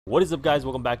What is up, guys?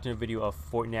 Welcome back to a video of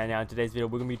Fortnite. Now in today's video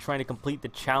we're going to be trying to complete the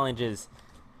challenges,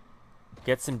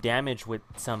 get some damage with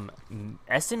some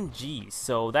SMGs.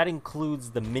 So that includes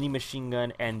the mini machine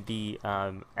gun and the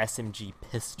SMG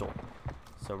pistol.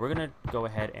 So we're going to go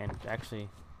ahead and I'm actually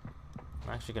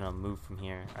going to move from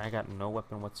here. I got no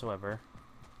weapon whatsoever.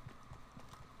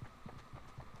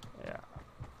 Yeah.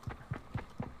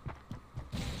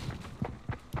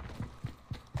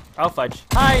 Oh fudge.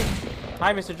 Hi!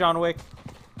 Hi, Mr. John Wick.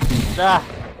 Ah,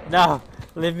 no,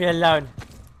 leave me alone.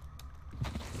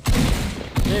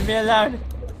 Leave me alone.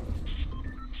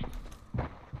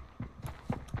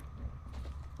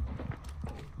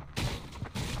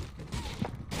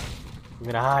 I'm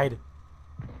gonna hide.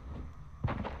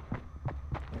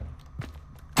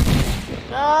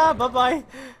 Ah, bye-bye.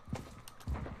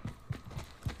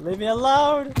 Leave me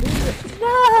alone.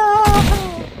 No!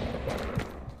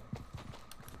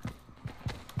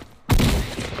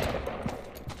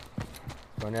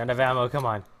 Running out of ammo, come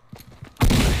on.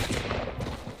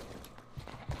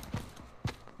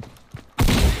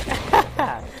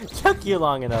 Took you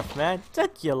long enough, man.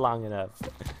 Took you long enough.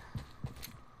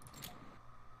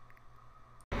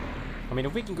 I mean,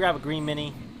 if we can grab a green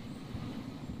mini,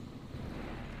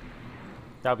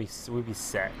 we'd be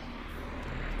set.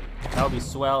 That would be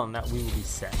swell, and that we would be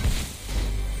set.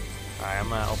 Alright, I'm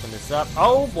gonna open this up.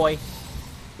 Oh boy!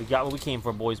 We got what we came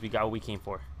for, boys. We got what we came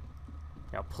for.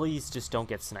 Now, please just don't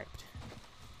get sniped.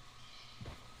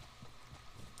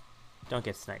 Don't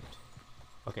get sniped.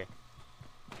 Okay.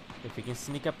 If we can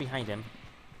sneak up behind him.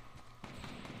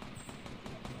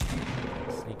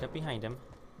 Sneak up behind him.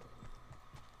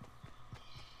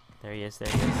 There he is, there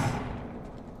he is.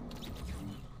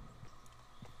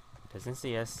 Doesn't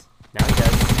see us. Now he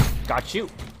does. Got you!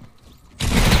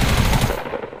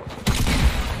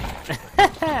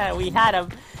 We had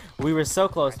him! We were so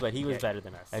close, but he was better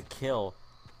than us. A kill.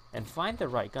 And find the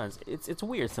right guns. It's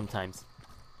weird sometimes.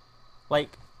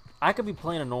 Like, I could be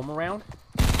playing a normal round.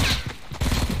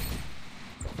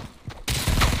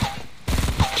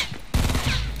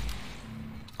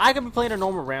 I could be playing a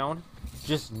normal round,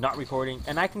 just not recording,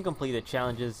 and I can complete the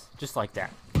challenges just like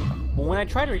that. But when I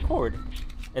try to record,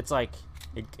 it's like,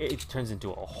 it turns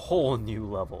into a whole new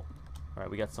level. Alright,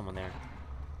 we got someone there.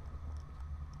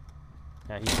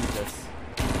 Yeah, he sees us.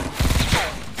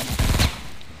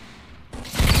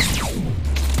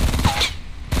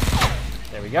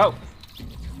 There we go.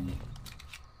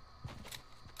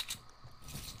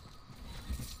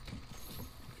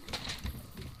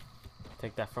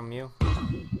 Take that from you.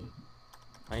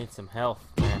 I need some health,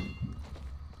 man.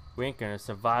 We ain't gonna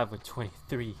survive with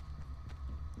 23.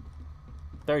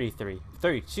 33.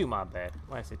 32, my bad.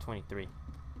 Why did I say 23?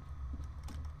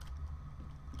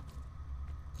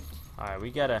 Alright,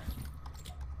 we gotta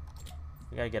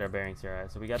get our bearings here.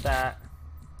 Alright, so we got that.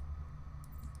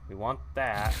 We want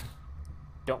that.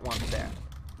 Don't want that.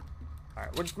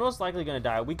 Alright, we're most likely gonna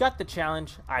die. We got the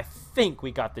challenge. I think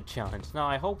we got the challenge. No,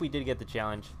 I hope we did get the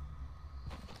challenge.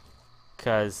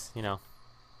 Cause, you know.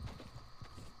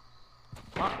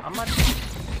 I'm not.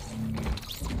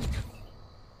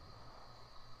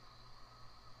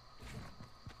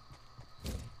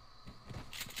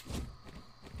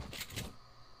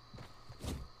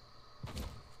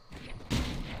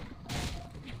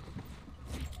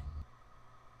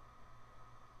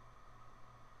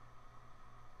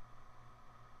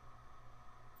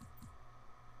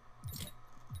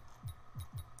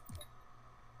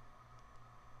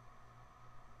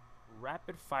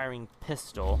 Rapid firing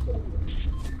pistol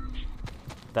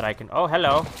that I can. Oh,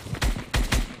 hello.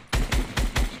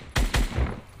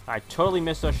 I totally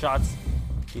missed those shots.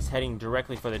 He's heading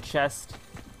directly for the chest.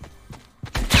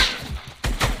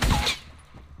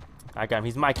 I got him.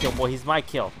 He's my kill, boy. He's my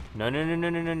kill. No, no, no, no,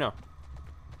 no, no, no.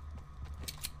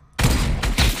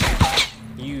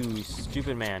 You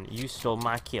stupid man. You stole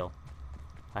my kill.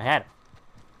 I had him.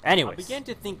 Anyways, I begin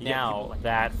to think now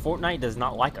that Fortnite does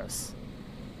not like us.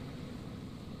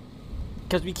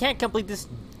 Because we can't complete this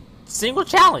single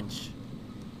challenge.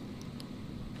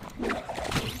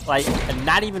 Like,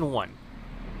 not even one.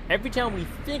 Every time we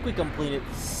think we complete it,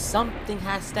 something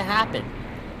has to happen.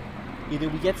 Either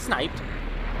we get sniped,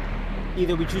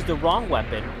 either we choose the wrong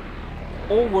weapon,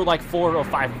 or we're like 4 or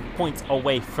 5 points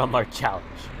away from our challenge.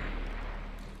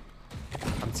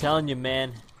 I'm telling you,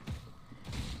 man.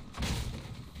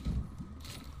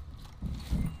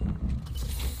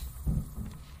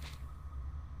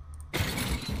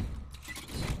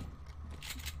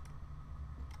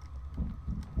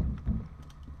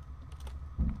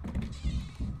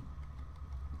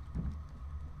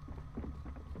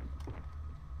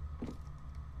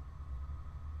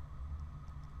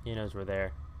 He knows we're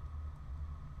there.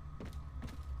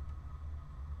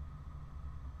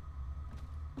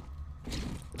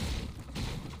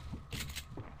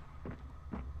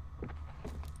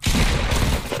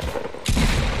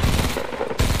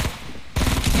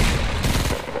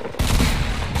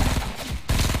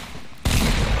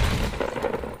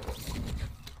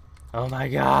 Oh my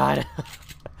god.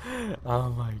 Oh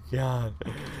my god.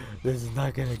 This is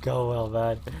not gonna go well,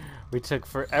 man. We took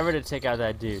forever to take out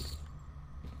that dude.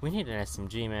 We need an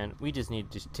SMG, man. We just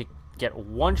need to get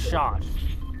one shot.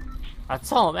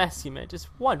 That's all I'm asking, man. Just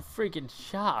one freaking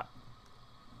shot.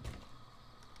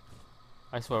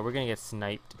 I swear, we're gonna get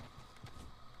sniped.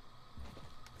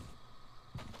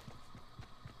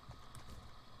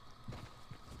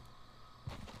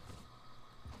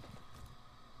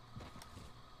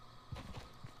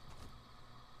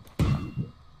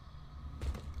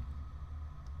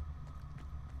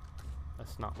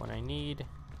 That's not what I need.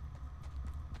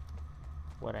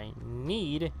 What I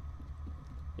need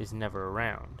is never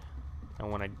around.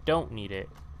 And when I don't need it,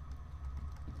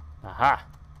 aha!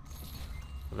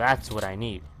 That's what I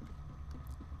need.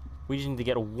 We just need to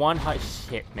get one hot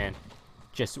shit, man.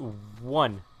 Just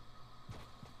one.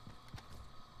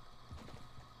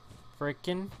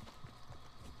 Frickin'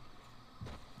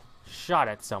 shot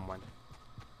at someone.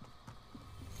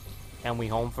 And we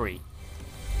home free.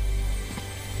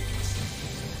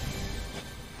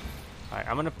 Alright,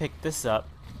 I'm gonna pick this up.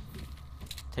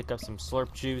 Take up some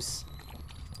slurp juice.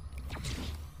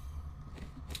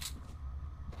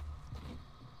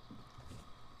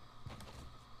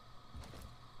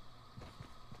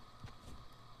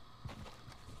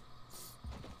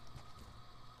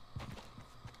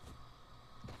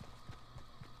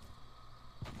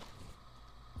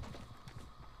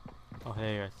 Oh,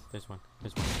 hey, there's one.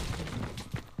 There's one.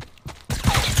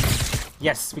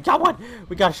 Yes, we got one!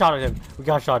 We got a shot at him. We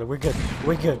got a shot at him. We're good.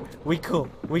 We're good. We cool.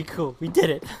 We cool. We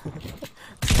did it.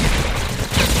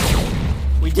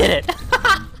 We did it.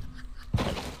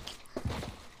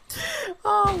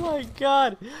 Oh my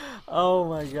god. Oh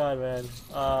my god, man.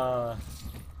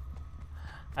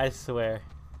 I swear.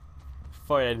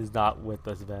 Fortnite is not with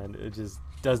us, man. It just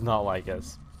does not like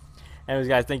us. Anyways,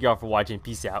 guys, thank you all for watching.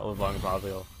 Peace out. Live long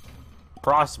and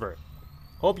prosper.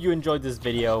 Hope you enjoyed this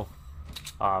video.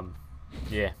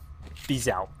 Yeah. Peace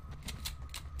out.